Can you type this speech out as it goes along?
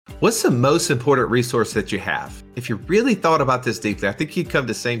What's the most important resource that you have? If you really thought about this deeply, I think you'd come to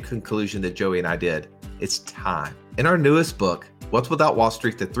the same conclusion that Joey and I did. It's time. In our newest book, Wealth Without Wall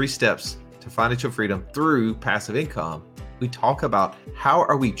Street, The 3 Steps to Financial Freedom Through Passive Income, we talk about how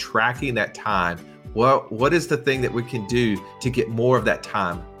are we tracking that time? What is the thing that we can do to get more of that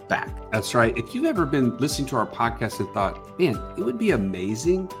time back? That's right. If you've ever been listening to our podcast and thought, man, it would be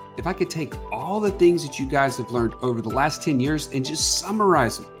amazing if I could take all the things that you guys have learned over the last 10 years and just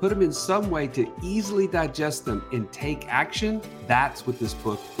summarize them, put them in some way to easily digest them and take action, that's what this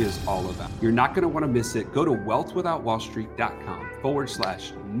book is all about. You're not going to want to miss it. Go to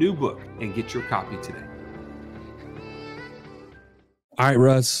wealthwithoutwallstreet.com/new book and get your copy today. All right,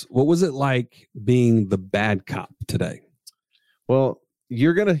 Russ, what was it like being the bad cop today? Well,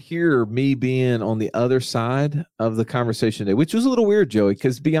 you're going to hear me being on the other side of the conversation today, which was a little weird, Joey,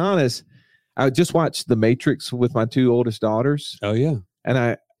 because to be honest, I just watched The Matrix with my 2 oldest daughters. Oh, yeah.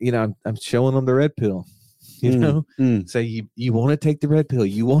 And I'm showing them the red pill, say you want to take the red pill,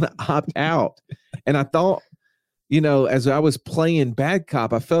 you want to opt out. And I thought, as I was playing bad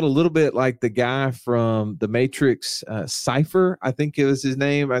cop, I felt a little bit like the guy from The Matrix, Cypher, I think it was his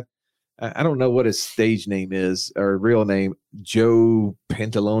name. I don't know what his stage name is or real name, Joe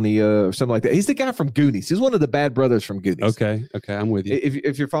Pantalonia or something like that. He's the guy from Goonies. He's one of the bad brothers from Goonies. Okay, I'm with you.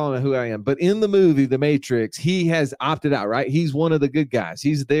 If you're following who I am. But in the movie, The Matrix, he has opted out, right? He's one of the good guys.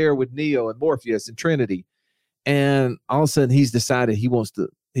 He's there with Neo and Morpheus and Trinity. And all of a sudden, he's decided he's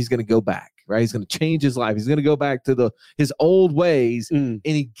going to go back, right? He's going to change his life. He's going to go back to his old ways, and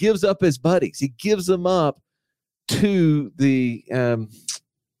he gives up his buddies. He gives them up to the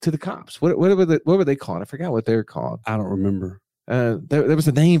cops. What were they called? I forgot what they're called. I don't remember. There was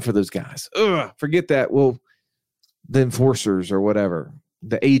a name for those guys. Forget that. Well, the enforcers or whatever.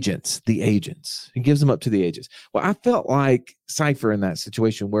 The agents. He gives them up to the agents. Well, I felt like Cypher in that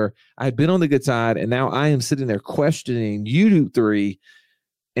situation where I had been on the good side, and now I am sitting there questioning you 3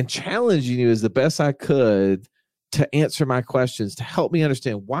 and challenging you as the best I could to answer my questions, to help me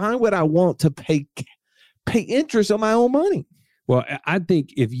understand why would I want to pay interest on my own money? Well, I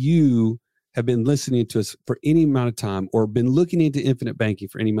think if you have been listening to us for any amount of time or been looking into infinite banking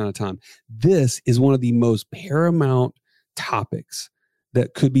for any amount of time, this is one of the most paramount topics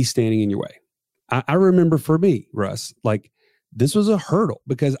that could be standing in your way. I remember for me, Russ, like this was a hurdle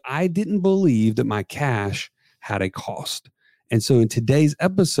because I didn't believe that my cash had a cost. And so in today's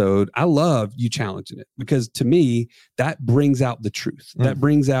episode, I love you challenging it because to me, that brings out the truth. That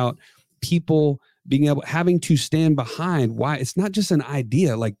brings out people having to stand behind why it's not just an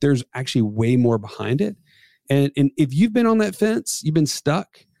idea, like there's actually way more behind it. And if you've been on that fence, you've been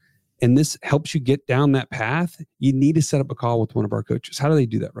stuck, and this helps you get down that path, you need to set up a call with one of our coaches. How do they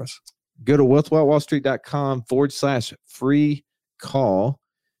do that, Russ? Go to wealthwithoutwallstreet.com/free call.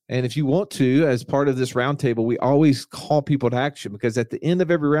 And if you want to, as part of this roundtable, we always call people to action because at the end of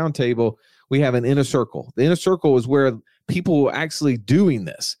every roundtable, we have an inner circle. The inner circle is where people are actually doing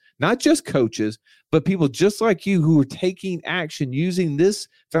this. Not just coaches, but people just like you who are taking action using this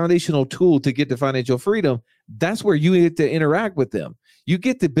foundational tool to get to financial freedom. That's where you get to interact with them. You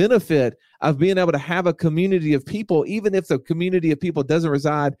get the benefit of being able to have a community of people, even if the community of people doesn't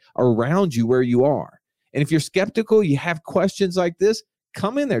reside around you where you are. And if you're skeptical, you have questions like this,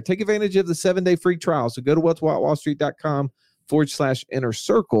 come in there. Take advantage of the 7-day free trial. So go to wealthwithoutwallstreet.com/inner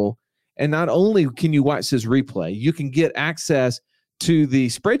circle. And not only can you watch this replay, you can get access to the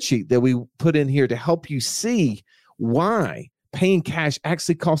spreadsheet that we put in here to help you see why paying cash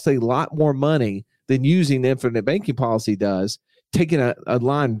actually costs a lot more money than using the infinite banking policy does. Taking a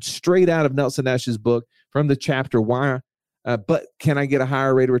line straight out of Nelson Nash's book from the chapter, why, but can I get a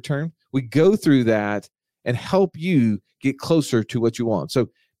higher rate of return? We go through that and help you get closer to what you want. So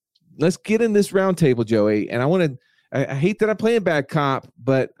let's get in this roundtable, Joey. And I hate that I'm playing bad cop,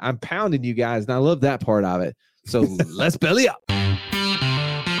 but I'm pounding you guys, and I love that part of it. So let's belly up.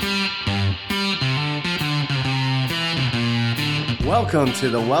 Welcome to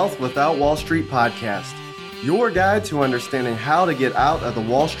the Wealth Without Wall Street podcast, your guide to understanding how to get out of the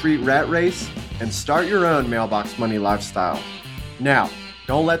Wall Street rat race and start your own mailbox money lifestyle. Now,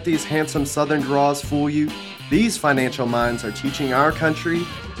 don't let these handsome Southern draws fool you. These financial minds are teaching our country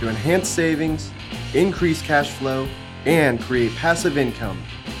to enhance savings, increase cash flow, and create passive income,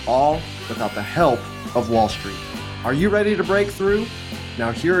 all without the help of Wall Street. Are you ready to break through?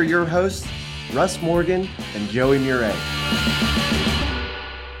 Now here are your hosts, Russ Morgan and Joey Murray.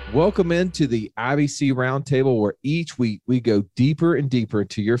 Welcome into the IBC Roundtable, where each week we go deeper and deeper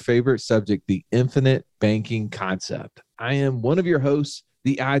into your favorite subject, the infinite banking concept. I am one of your hosts,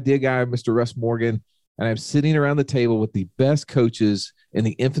 the idea guy, Mr. Russ Morgan, and I'm sitting around the table with the best coaches in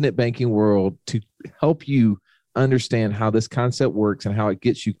the infinite banking world to help you understand how this concept works and how it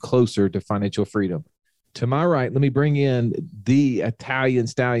gets you closer to financial freedom. To my right, let me bring in the Italian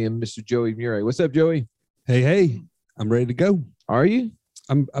stallion, Mr. Joey Murray. What's up, Joey? Hey, I'm ready to go. Are you?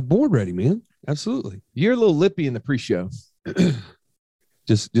 I'm board ready, man. Absolutely. You're a little lippy in the pre-show.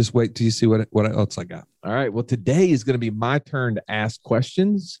 Just wait till you see what else I got. All right. Well, today is going to be my turn to ask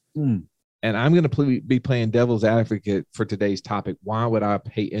questions. And I'm going to be playing devil's advocate for today's topic. Why would I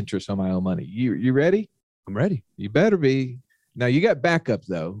pay interest on my own money? You ready? I'm ready. You better be. Now, you got backup,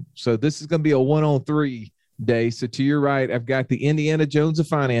 though. So this is going to be a 1-on-3 day. So to your right, I've got the Indiana Jones of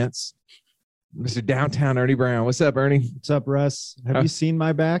finance, Mr. Downtown Ernie Brown. What's up, Ernie? What's up, Russ? Have you seen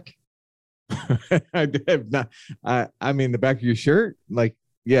my back? I have not. I mean, the back of your shirt? Like,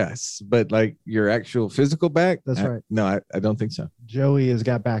 yes. But like your actual physical back? That's right. No, I don't think so. Joey has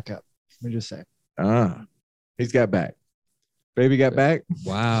got backup. Let me just say. He's got back. Baby got back.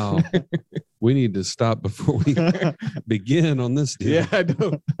 Wow. We need to stop before we begin on this deal. Yeah, I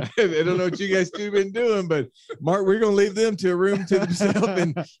don't know what you guys two been doing, but Mark, we're gonna leave them to a room to themselves,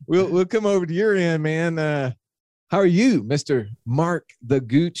 and we'll come over to your end, man. How are you, Mr. Mark the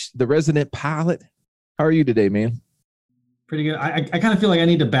Gooch, the resident pilot? How are you today, man? Pretty good. I kind of feel like I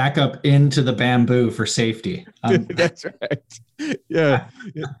need to back up into the bamboo for safety. That's right. Yeah.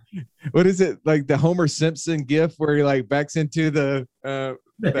 What is it, like the Homer Simpson gif where he like backs into the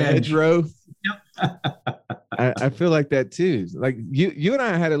hedgerow? Yep. I feel like that too. Like you and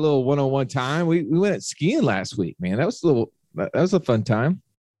I had a little one-on-one time. We went skiing last week, man. That was a fun time.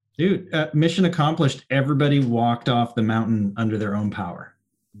 Dude, mission accomplished. Everybody walked off the mountain under their own power.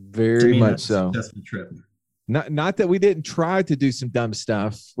 Very much so. That's the trip. Not that we didn't try to do some dumb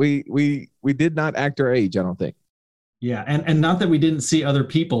stuff. We did not act our age, I don't think. Yeah, and not that we didn't see other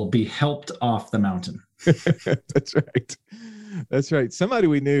people be helped off the mountain. That's right. That's right. Somebody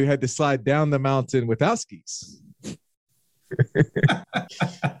we knew had to slide down the mountain without skis.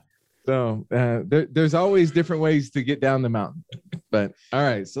 So there's always different ways to get down the mountain. But all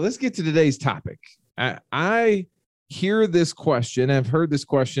right, so let's get to today's topic. I hear this question. I've heard this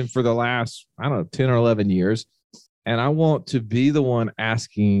question for the last, 10 or 11 years. And I want to be the one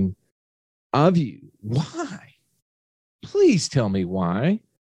asking of you, why? Please tell me why.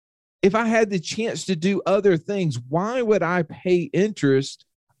 If I had the chance to do other things, why would I pay interest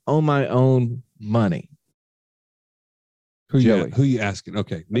on my own money? Who you asking?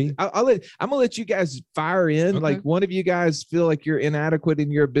 Okay, me. I'm gonna let you guys fire in. Okay. Like one of you guys feel like you're inadequate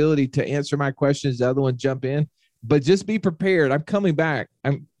in your ability to answer my questions. The other one jump in, but just be prepared. I'm coming back.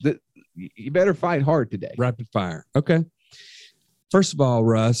 You better fight hard today. Rapid fire. Okay. First of all,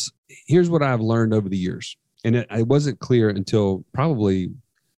 Russ, here's what I've learned over the years, and it wasn't clear until probably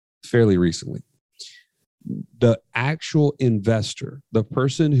fairly recently. The actual investor, the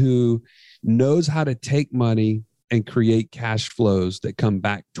person who knows how to take money and create cash flows that come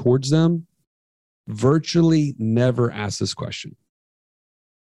back towards them, virtually never asks this question.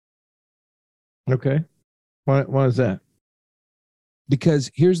 Okay. Why is that?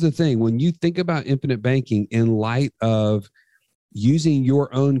 Because here's the thing. When you think about infinite banking in light of using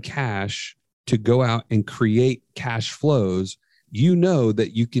your own cash to go out and create cash flows, you know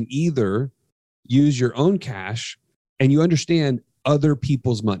that you can either use your own cash and you understand other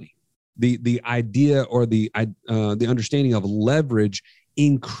people's money. The idea or the understanding of leverage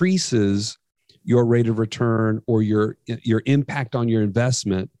increases your rate of return or your impact on your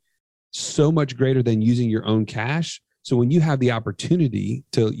investment so much greater than using your own cash. So when you have the opportunity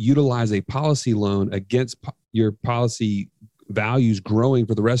to utilize a policy loan against your policy values growing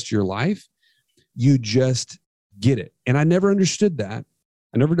for the rest of your life, you just get it. And I never understood that.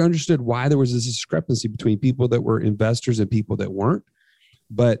 I never understood why there was this discrepancy between people that were investors and people that weren't.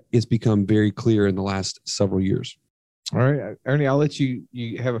 But it's become very clear in the last several years. All right, Ernie, I'll let you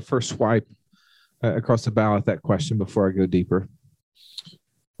have a first swipe across the bow at that question before I go deeper.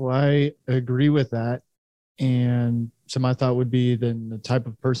 Well, I agree with that. And so my thought would be then the type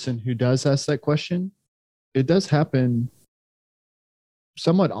of person who does ask that question, it does happen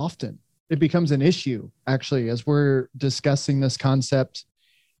somewhat often. It becomes an issue, actually, as we're discussing this concept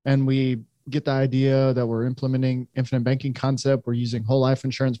and we get the idea that we're implementing infinite banking concept. We're using whole life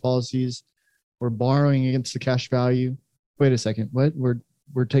insurance policies. We're borrowing against the cash value. Wait a second. What?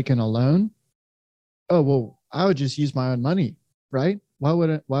 We're taking a loan? Oh, well, I would just use my own money, right? Why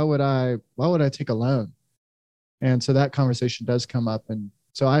would I take a loan? And so that conversation does come up. And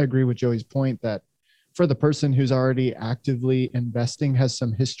so I agree with Joey's point that for the person who's already actively investing, has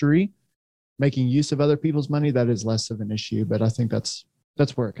some history, making use of other people's money, that is less of an issue. But I think that's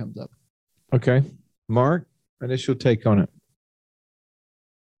where it comes up. Okay. Mark, initial take on it.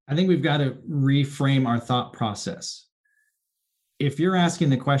 I think we've got to reframe our thought process. If you're asking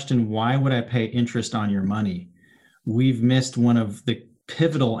the question, why would I pay interest on your money? We've missed one of the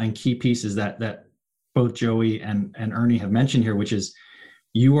pivotal and key pieces that both Joey and Ernie have mentioned here, which is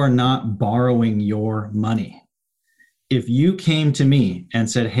you are not borrowing your money. If you came to me and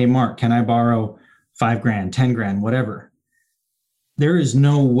said, hey, Mark, can I borrow $5,000, $10,000, whatever? There is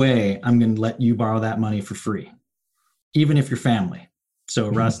no way I'm going to let you borrow that money for free, even if you're family. So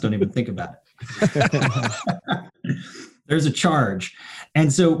Russ, don't even think about it. There's a charge.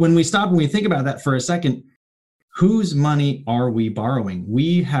 And so when we stop and we think about that for a second, whose money are we borrowing?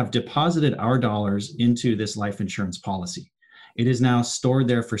 We have deposited our dollars into this life insurance policy. It is now stored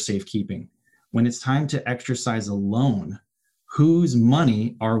there for safekeeping. When it's time to exercise a loan, whose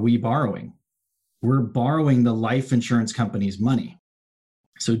money are we borrowing? We're borrowing the life insurance company's money.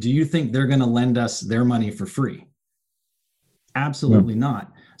 So do you think they're going to lend us their money for free? Absolutely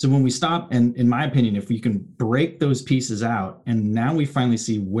not. So when we stop, and in my opinion, if we can break those pieces out, and now we finally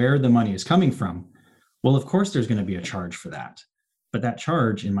see where the money is coming from, well, of course, there's going to be a charge for that. But that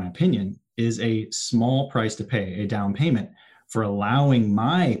charge, in my opinion, is a small price to pay, a down payment for allowing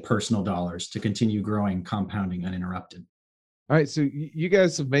my personal dollars to continue growing, compounding uninterrupted. All right. So you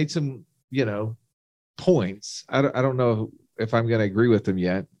guys have made some, points. I don't know if I'm going to agree with them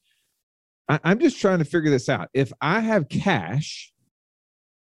yet. I'm just trying to figure this out. If I have cash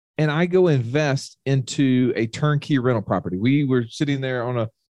and I go invest into a turnkey rental property, we were sitting there on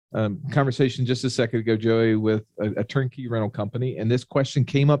a conversation just a second ago, Joey, with a turnkey rental company. And this question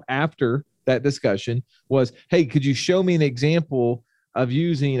came up after that discussion was, hey, could you show me an example of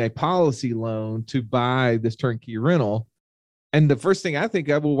using a policy loan to buy this turnkey rental? And the first thing I think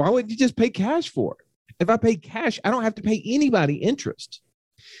of, well, why wouldn't you just pay cash for it? If I pay cash, I don't have to pay anybody interest.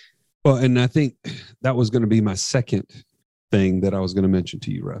 Well, and I think that was going to be my second thing that I was going to mention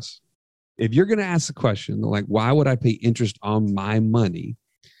to you, Russ. If you're going to ask the question, like, why would I pay interest on my money?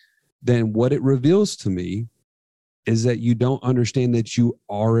 Then what it reveals to me is that you don't understand that you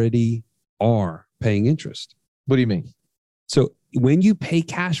already are paying interest. What do you mean? So when you pay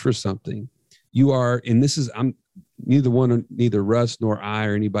cash for something, you are, and this is, neither Russ nor I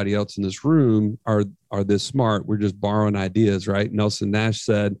or anybody else in this room are this smart. We're just borrowing ideas, right? Nelson Nash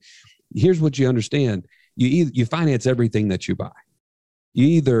said, here's what you understand. You finance everything that you buy. You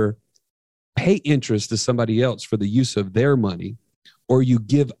either pay interest to somebody else for the use of their money, or you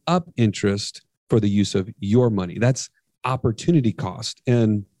give up interest for the use of your money. That's opportunity cost.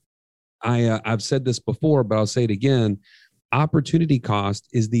 And I've said this before, but I'll say it again. Opportunity cost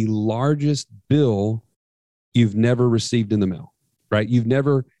is the largest bill you've never received in the mail, right? You've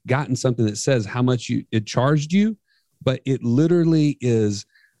never gotten something that says how much it charged you, but it literally is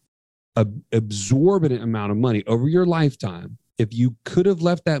an exorbitant amount of money over your lifetime. If you could have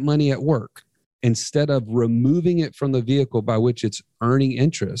left that money at work instead of removing it from the vehicle by which it's earning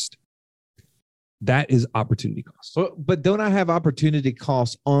interest, that is opportunity cost. But don't I have opportunity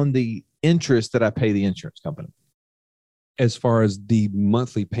costs on the interest that I pay the insurance company? As far as the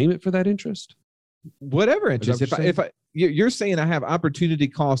monthly payment for that interest? Whatever interest. You're saying I have opportunity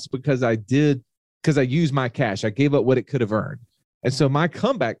costs because I used my cash. I gave up what it could have earned. And so my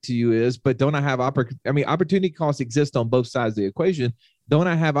comeback to you is, but don't I have opportunity costs exist on both sides of the equation. Don't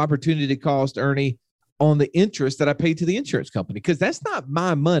I have opportunity cost, Ernie, on the interest that I pay to the insurance company? Because that's not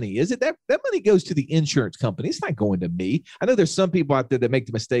my money, is it? That money goes to the insurance company. It's not going to me. I know there's some people out there that make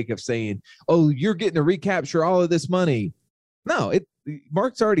the mistake of saying, oh, you're getting to recapture all of this money. No,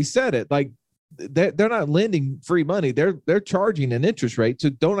 Mark's already said it. Like, they're not lending free money. They're charging an interest rate. So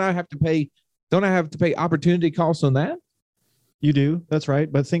don't I have to pay opportunity costs on that? You do. That's right.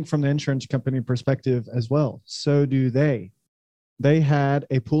 But think from the insurance company perspective as well. So do they. They had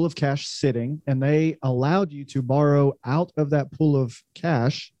a pool of cash sitting, and they allowed you to borrow out of that pool of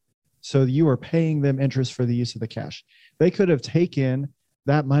cash. So you are paying them interest for the use of the cash. They could have taken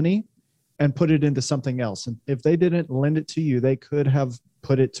that money and put it into something else. And if they didn't lend it to you, they could have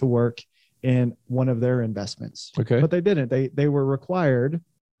put it to work in one of their investments. Okay. But they didn't. They were required,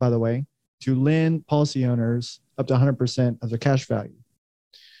 by the way, to lend policy owners up to 100% of their cash value.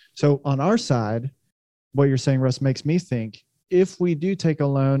 So on our side, what you're saying, Russ, makes me think, if we do take a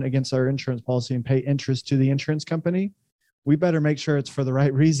loan against our insurance policy and pay interest to the insurance company, we better make sure it's for the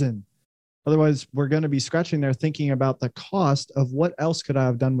right reason. Otherwise, we're going to be scratching there thinking about the cost of what else could I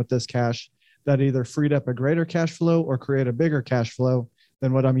have done with this cash that either freed up a greater cash flow or create a bigger cash flow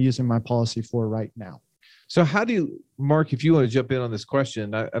than what I'm using my policy for right now. So how do you, Mark, if you want to jump in on this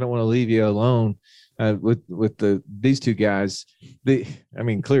question, I don't want to leave you alone with these two guys.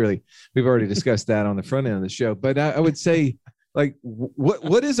 Clearly we've already discussed that on the front end of the show, but I would say, Like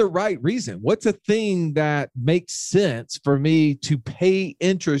what is a right reason? What's a thing that makes sense for me to pay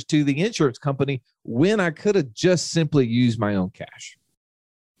interest to the insurance company when I could have just simply used my own cash?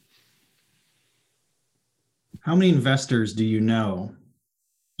 How many investors do you know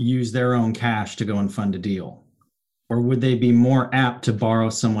use their own cash to go and fund a deal? Or would they be more apt to borrow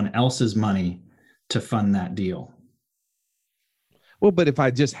someone else's money to fund that deal? Well, but if I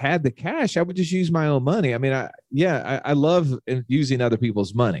just had the cash, I would just use my own money. I mean, I love using other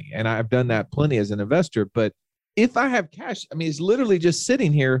people's money, and I've done that plenty as an investor. But if I have cash, I mean, it's literally just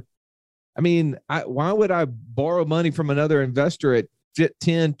sitting here. I mean, why would I borrow money from another investor at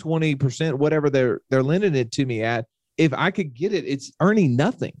 10, 20%, whatever they're lending it to me at? If I could get it, it's earning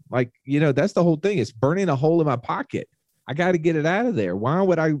nothing. Like, that's the whole thing. It's burning a hole in my pocket. I got to get it out of there. Why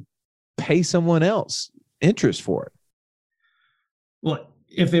would I pay someone else interest for it? Well,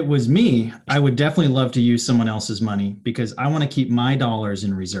 if it was me, I would definitely love to use someone else's money because I want to keep my dollars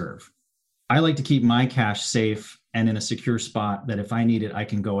in reserve. I like to keep my cash safe and in a secure spot that if I need it, I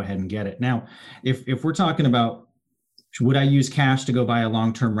can go ahead and get it. Now, if we're talking about, would I use cash to go buy a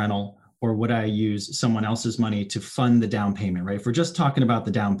long-term rental, or would I use someone else's money to fund the down payment, right? If we're just talking about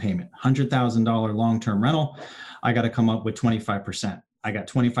the down payment, $100,000 long-term rental, I got to come up with 25%. I got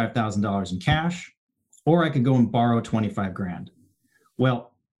 $25,000 in cash, or I could go and borrow 25 grand.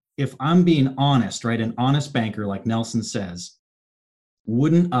 Well, if I'm being honest, right, an honest banker like Nelson says,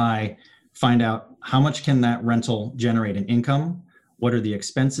 wouldn't I find out how much can that rental generate in income? What are the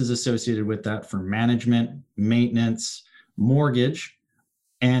expenses associated with that for management, maintenance, mortgage?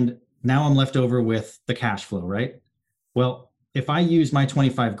 And now I'm left over with the cash flow, right? Well, if I use my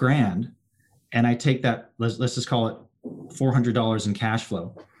 25 grand and I take that, let's just call it $400 in cash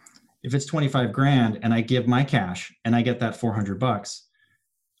flow. If it's 25 grand and I give my cash and I get that $400,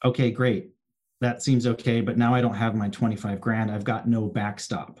 okay, great. That seems okay, but now I don't have my 25 grand. I've got no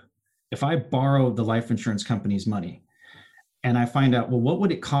backstop. If I borrow the life insurance company's money and I find out, well, what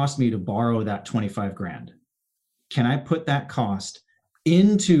would it cost me to borrow that 25 grand? Can I put that cost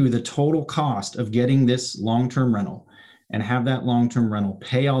into the total cost of getting this long-term rental and have that long-term rental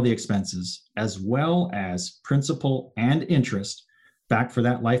pay all the expenses as well as principal and interest back for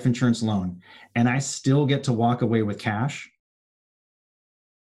that life insurance loan, and I still get to walk away with cash?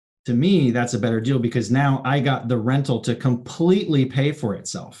 To me, that's a better deal because now I got the rental to completely pay for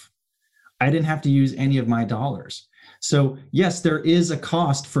itself. I didn't have to use any of my dollars. So yes, there is a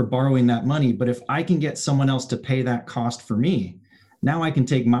cost for borrowing that money, but if I can get someone else to pay that cost for me, now I can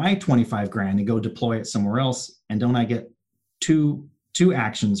take my 25 grand and go deploy it somewhere else. And don't I get two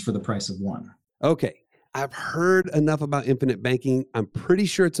actions for the price of one? Okay. I've heard enough about infinite banking. I'm pretty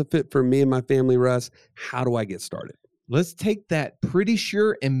sure it's a fit for me and my family, Russ. How do I get started? Let's take that pretty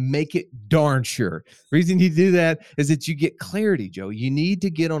sure and make it darn sure. The reason you do that is that you get clarity, Joe. You need to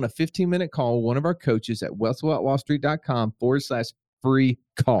get on a 15-minute call with one of our coaches at wealthwithoutwallstreet.com/free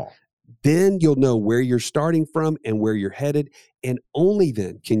call. Then you'll know where you're starting from and where you're headed. And only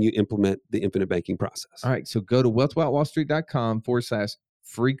then can you implement the infinite banking process. All right. So go to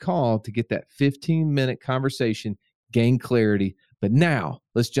wealthwithoutwallstreet.com/free call to get that 15-minute conversation, gain clarity. But now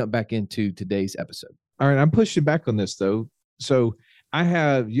let's jump back into today's episode. All right, I'm pushing back on this though. So I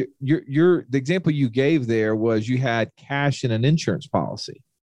have the example you gave there was you had cash in an insurance policy,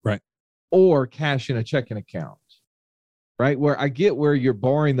 right? Or cash in a checking account, right? Where I get where you're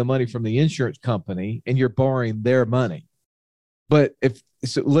borrowing the money from the insurance company and you're borrowing their money. But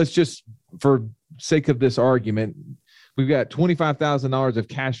let's just, for sake of this argument, we've got $25,000 of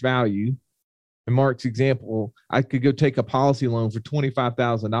cash value. In Mark's example, I could go take a policy loan for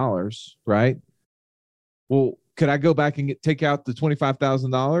 $25,000, right? Well, could I go back and take out the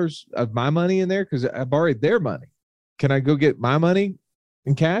 $25,000 of my money in there? Because I borrowed their money. Can I go get my money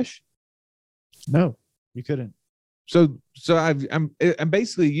in cash? No, you couldn't. So I'm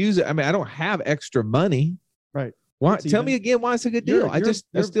basically using. I mean, I don't have extra money. Right. Why? Tell me again why it's a good deal. I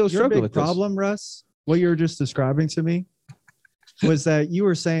still struggle with this problem, Russ. What you were just describing to me was that you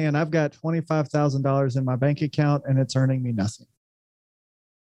were saying I've got $25,000 in my bank account and it's earning me nothing.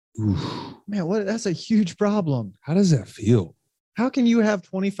 Oof. Man, that's a huge problem. How does that feel? How can you have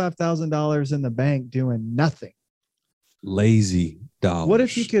 $25,000 in the bank doing nothing? Lazy dollars. What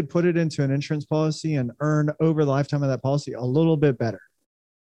if you could put it into an insurance policy and earn over the lifetime of that policy a little bit better?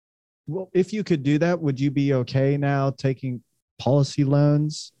 Well, if you could do that, would you be okay now taking policy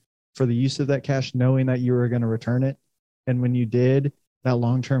loans for the use of that cash, knowing that you were going to return it? And when you did, that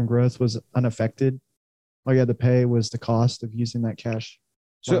long-term growth was unaffected. All you had to pay was the cost of using that cash.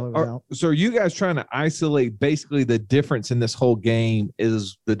 So are you guys trying to isolate basically the difference in this whole game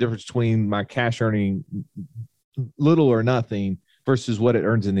is the difference between my cash earning little or nothing versus what it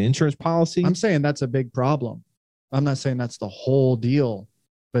earns in the insurance policy. I'm saying that's a big problem. I'm not saying that's the whole deal,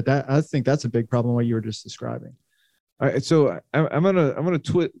 but I think that's a big problem what you were just describing. All right, so I'm gonna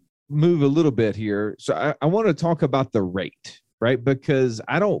move a little bit here. So I want to talk about the rate, right? Because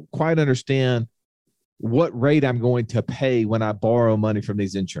I don't quite understand what rate I'm going to pay when I borrow money from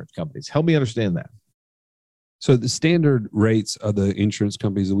these insurance companies. Help me understand that. So the standard rates of the insurance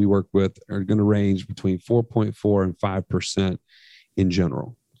companies that we work with are going to range between 4.4 and 5% in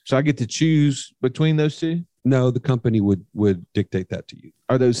general. So I get to choose between those two? No, the company would dictate that to you.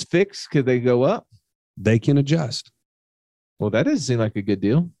 Are those fixed? Could they go up? They can adjust. Well, that doesn't seem like a good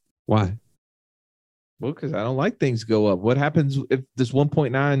deal. Why? Well, because I don't like things go up. What happens if this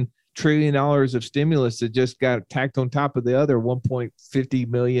 $1.9 trillion of stimulus that just got tacked on top of the other $1.50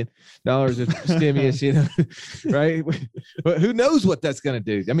 million of stimulus, right? But who knows what that's going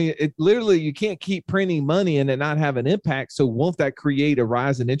to do? I mean, it literally, you can't keep printing money and it not have an impact. So won't that create a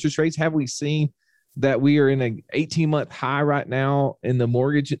rise in interest rates? Have we seen that we are in an 18-month high right now in the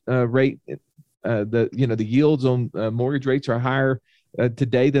mortgage rate? The yields on mortgage rates are higher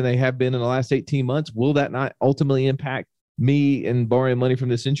today than they have been in the last 18 months. Will that not ultimately impact me and borrowing money from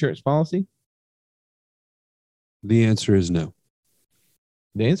this insurance policy? The answer is no.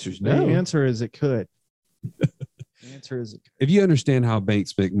 The answer is no. The answer is it could. The answer is it could. If you understand how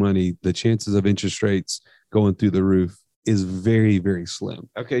banks make money, the chances of interest rates going through the roof is very, very slim.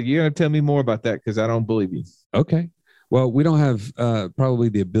 Okay, you're going to tell me more about that because I don't believe you. Okay. Well, we don't have probably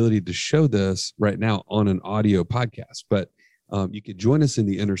the ability to show this right now on an audio podcast, but you could join us in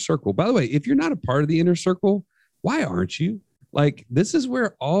the inner circle. By the way, if you're not a part of the inner circle, why aren't you? Like, this is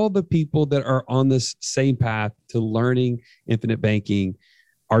where all the people that are on this same path to learning infinite banking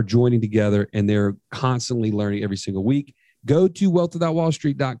are joining together, and they're constantly learning every single week. Go to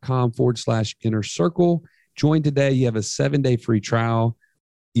wealthwithoutwallstreet.com/inner circle. Join today. You have a 7-day free trial.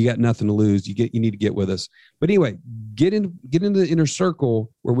 You got nothing to lose. You need to get with us. But anyway, get into the inner circle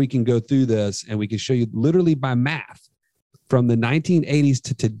where we can go through this and we can show you literally by math from the 1980s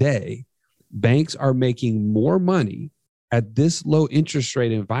to today. Banks are making more money at this low interest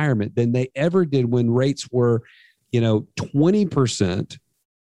rate environment than they ever did when rates were, 20%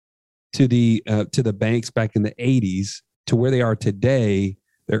 to the banks back in the 80s to where they are today.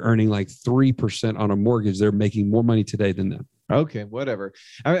 They're earning like 3% on a mortgage. They're making more money today than them. Okay, whatever.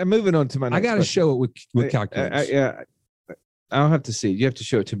 I'm moving on to my next I got to show it with calculus. Yeah, I'll have to see. You have to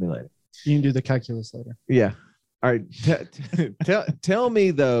show it to me later. You can do the calculus later. Yeah. All right. Tell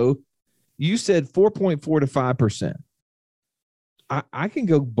me though. You said 4.4 to 5%. I can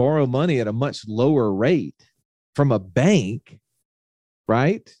go borrow money at a much lower rate from a bank,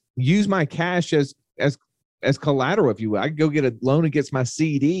 right? Use my cash as collateral, if you will. I can go get a loan against my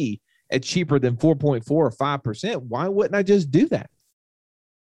CD at cheaper than 4.4 or 5%. Why wouldn't I just do that?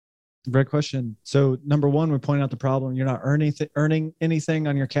 Great question. So number one, we point out the problem. You're not earning anything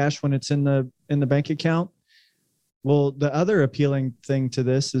on your cash when it's in the bank account. Well, the other appealing thing to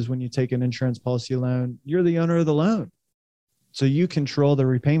this is when you take an insurance policy loan, you're the owner of the loan. So you control the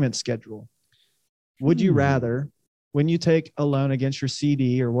repayment schedule. Would you rather, when you take a loan against your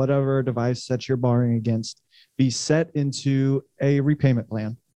CD or whatever device that you're borrowing against, be set into a repayment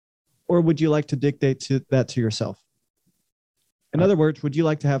plan? Or would you like to dictate that to yourself? In other words, would you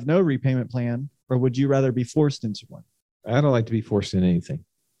like to have no repayment plan, or would you rather be forced into one? I don't like to be forced into anything.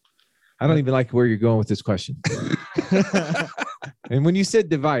 I don't even like where you're going with this question. And when you said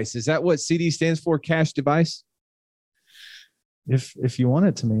device, is that what CD stands for? Cash device? If you want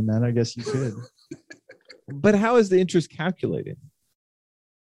it to mean that, I guess you could. But how is the interest calculated?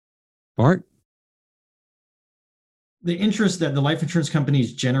 Bart? The interest that the life insurance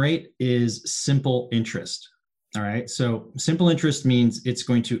companies generate is simple interest. All right. So simple interest means it's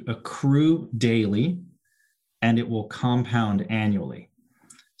going to accrue daily and it will compound annually.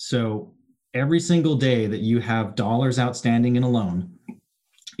 So every single day that you have dollars outstanding in a loan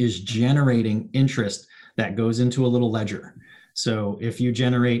is generating interest that goes into a little ledger. So if you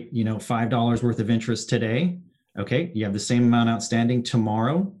generate, $5 worth of interest today, okay, you have the same amount outstanding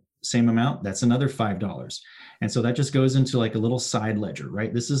tomorrow, same amount, that's another $5. And so that just goes into like a little side ledger,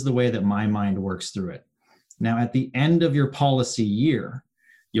 right? This is the way that my mind works through it. Now, at the end of your policy year,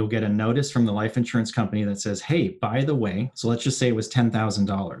 you'll get a notice from the life insurance company that says, hey, by the way, so let's just say it was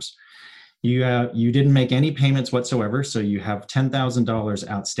 $10,000. You didn't make any payments whatsoever. So you have $10,000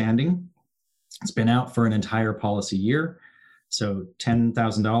 outstanding. It's been out for an entire policy year. So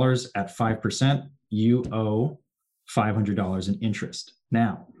 $10,000 at 5%, you owe $500 in interest.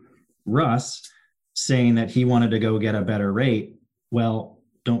 Now, Russ saying that he wanted to go get a better rate. Well,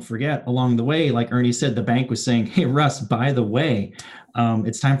 don't forget along the way, like Ernie said, the bank was saying, hey, Russ, by the way,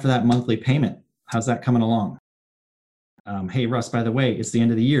 it's time for that monthly payment. How's that coming along? Hey, Russ, by the way, it's the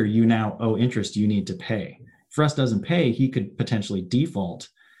end of the year. You now owe interest you need to pay. If Russ doesn't pay, he could potentially default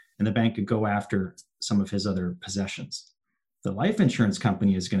and the bank could go after some of his other possessions. The life insurance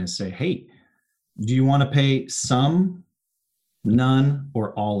company is going to say, hey, do you want to pay some, none,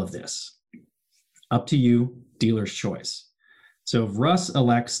 or all of this? Up to you, dealer's choice. So if Russ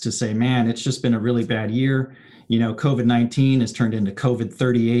elects to say, man, it's just been a really bad year, COVID-19 has turned into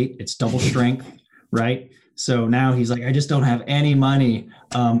COVID-38, it's double strength, right? So now he's like, I just don't have any money.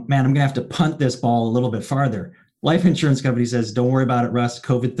 Man, I'm gonna have to punt this ball a little bit farther. Life insurance company says, don't worry about it, Russ,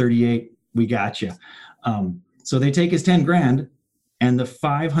 COVID-38, we got you. So they take his 10 grand and the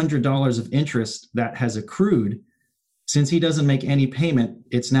 $500 of interest that has accrued, since he doesn't make any payment,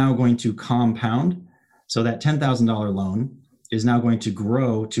 it's now going to compound. So that $10,000 loan is now going to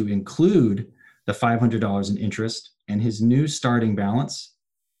grow to include the $500 in interest, and his new starting balance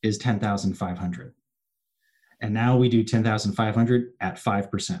is $10,500. And now we do $10,500 at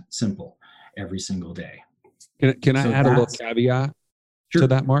 5%, simple, every single day. Can I add a little caveat to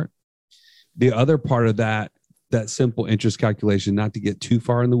that, Mark? The other part of that simple interest calculation, not to get too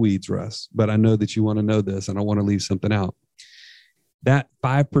far in the weeds, Russ, but I know that you want to know this and I want to leave something out. That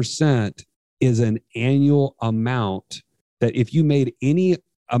 5% is an annual amount that if you made any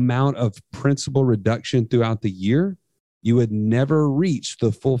amount of principal reduction throughout the year, you would never reach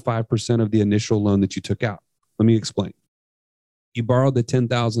the full 5% of the initial loan that you took out. Let me explain. You borrowed the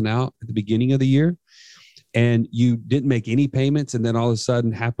 $10,000 out at the beginning of the year and you didn't make any payments. And then all of a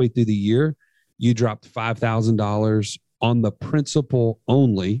sudden, halfway through the year, you dropped $5,000 on the principal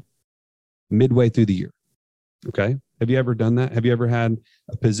only midway through the year. Okay. Have you ever done that? Have you ever had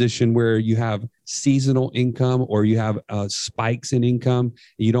a position where you have seasonal income or you have spikes in income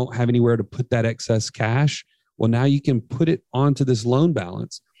and you don't have anywhere to put that excess cash? Well, now you can put it onto this loan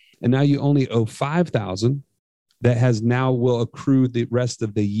balance and now you only owe $5,000 that has now will accrue the rest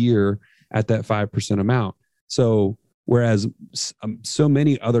of the year at that 5% amount. So whereas so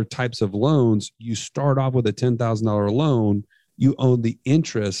many other types of loans, you start off with a $10,000 loan, you own the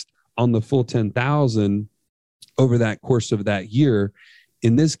interest on the full $10,000 over that course of that year.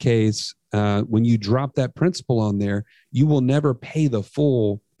 In this case, when you drop that principal on there, you will never pay the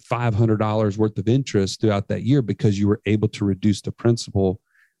full $500 worth of interest throughout that year because you were able to reduce the principal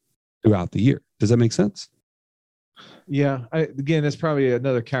throughout the year. Does that make sense? Yeah. Again, that's probably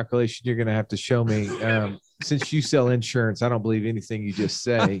another calculation you're going to have to show me. Since you sell insurance, I don't believe anything you just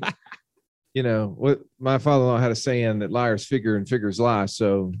say. What my father-in-law had a saying that liars figure and figures lie.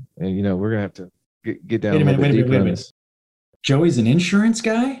 So, we're going to have to get down a minute. Joey's an insurance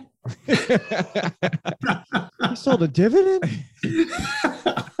guy? He sold a dividend?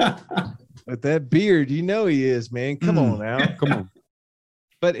 With that beard, he is, man. Come on now. Come on.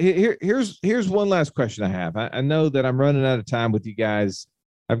 But here's one last question I have. I know that I'm running out of time with you guys.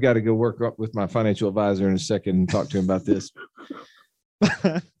 I've got to go work up with my financial advisor in a second and talk to him about this.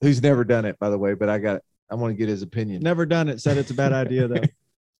 Who's never done it, by the way, but I want to get his opinion. Never done it. Said it's a bad idea, though.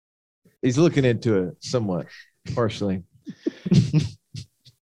 He's looking into it somewhat, partially.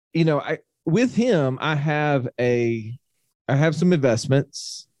 With him, I have some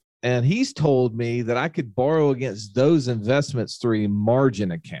investments, and he's told me that I could borrow against those investments through a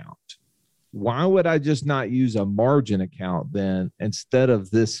margin account. Why would I just not use a margin account then instead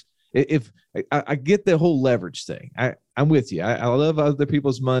of this? If I get the whole leverage thing, I'm with you. I love other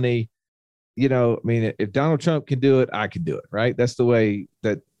people's money. If Donald Trump can do it, I can do it, right? That's the way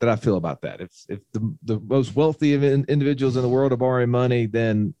that I feel about that. If the most wealthy of individuals in the world are borrowing money,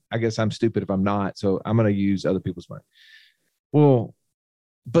 then I guess I'm stupid if I'm not. So I'm going to use other people's money. Well,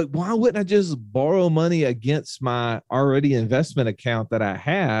 but why wouldn't I just borrow money against my already investment account that I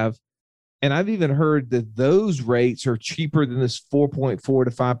have? And I've even heard that those rates are cheaper than this 4.4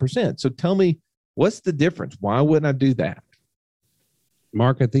 to 5%. So tell me, what's the difference? Why wouldn't I do that?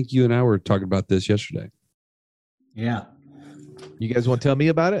 Mark, I think you and I were talking about this yesterday. Yeah. You guys want to tell me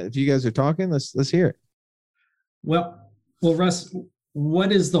about it? If you guys are talking, let's hear it. Well, Russ,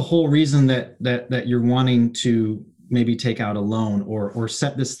 what is the whole reason that you're wanting to maybe take out a loan or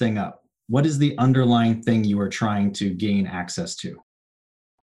set this thing up? What is the underlying thing you are trying to gain access to?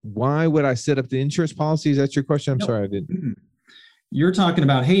 Why would I set up the insurance policy? Is that your question? I'm sorry, I didn't. You're talking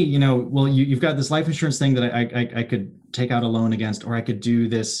about, hey, you've got this life insurance thing that I could take out a loan against, or I could do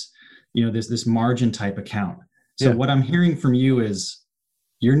this, this margin type account. So what I'm hearing from you is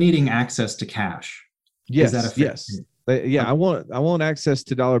you're needing access to cash. Yes. Is that a fit? Yes. Yeah. I want access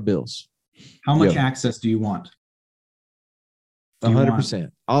to dollar bills. How much access do you want? Do you want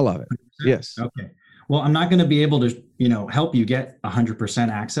 100%. All of it. 100%? Yes. Okay. Well, I'm not going to be able to, help you get 100%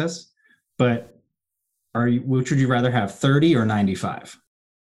 access, but which would you rather have, 30 or 95?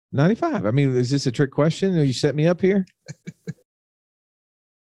 95. I mean, is this a trick question? Or you set me up here?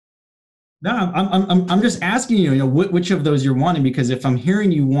 No, I'm just asking you, which of those you're wanting, because if I'm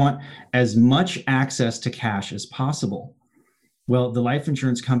hearing you want as much access to cash as possible, well, the life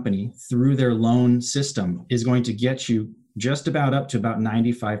insurance company through their loan system is going to get you just about up to about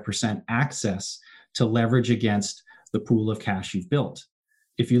 95% access to leverage against the pool of cash you've built.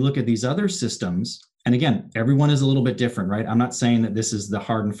 If you look at these other systems, and again, everyone is a little bit different, right? I'm not saying that this is the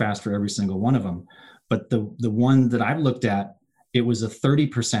hard and fast for every single one of them, but the one that I've looked at, it was a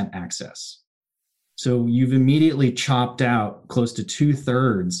 30% access. So you've immediately chopped out close to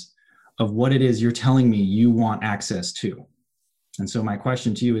 2/3 of what it is you're telling me you want access to. And so my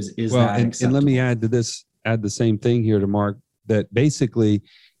question to you is that acceptable? And let me add the same thing here to Mark, that basically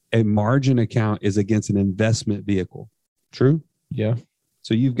a margin account is against an investment vehicle. True? Yeah.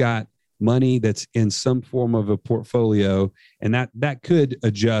 So you've got money that's in some form of a portfolio, and that could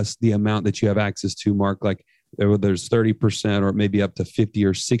adjust the amount that you have access to, Mark, like there's 30% or maybe up to 50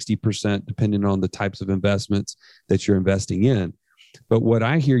 or 60%, depending on the types of investments that you're investing in. But what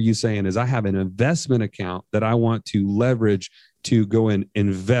I hear you saying is I have an investment account that I want to leverage to go and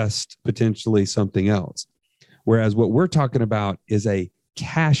invest potentially something else. Whereas what we're talking about is a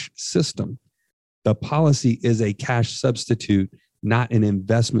cash system. The policy is a cash substitute, not an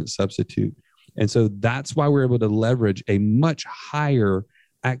investment substitute. And so that's why we're able to leverage a much higher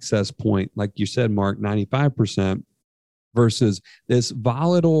access point, like you said, Mark, 95%, versus this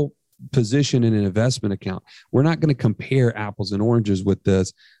volatile position in an investment account. We're not going to compare apples and oranges with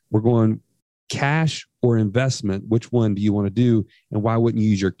this. We're going cash or investment. Which one do you want to do? And why wouldn't you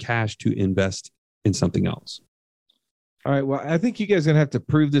use your cash to invest in something else? All right. Well, I think you guys are going to have to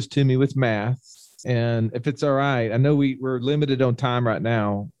prove this to me with math. And if it's all right, I know we're limited on time right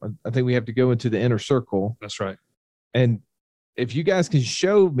now. I think we have to go into the inner circle. That's right. And if you guys can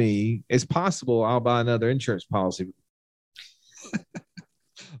show me it's possible, I'll buy another insurance policy.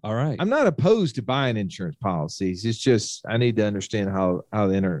 All right. I'm not opposed to buying insurance policies. It's just I need to understand how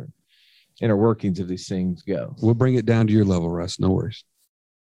the inner workings of these things go. We'll bring it down to your level, Russ. No worries.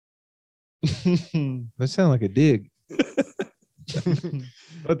 That sounds like a dig.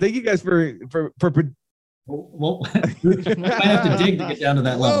 Well, thank you guys for Well, I have to dig to get down to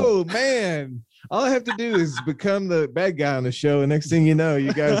that level. Oh man. All I have to do is become the bad guy on the show. And next thing you know,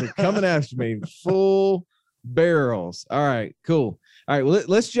 you guys are coming after me full barrels. All right, cool. All right, well,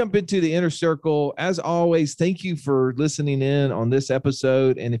 let's jump into the inner circle. As always, thank you for listening in on this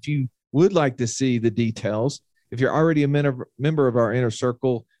episode. And if you would like to see the details, if you're already a member of our inner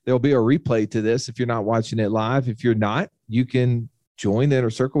circle, there'll be a replay to this if you're not watching it live. If you're not, you can join the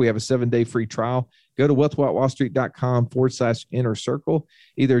inner circle. We have a 7-day free trial. Go to wealthwithoutwallstreet.com/inner circle.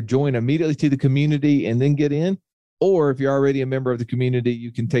 Either join immediately to the community and then get in, or if you're already a member of the community,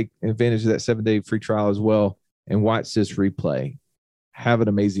 you can take advantage of that 7-day free trial as well and watch this replay. Have an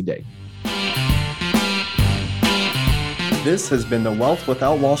amazing day. This has been the Wealth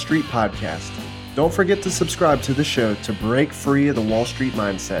Without Wall Street podcast. Don't forget to subscribe to the show to break free of the Wall Street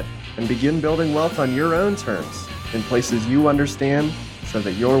mindset and begin building wealth on your own terms in places you understand, so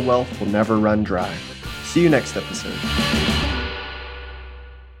that your wealth will never run dry. See you next episode.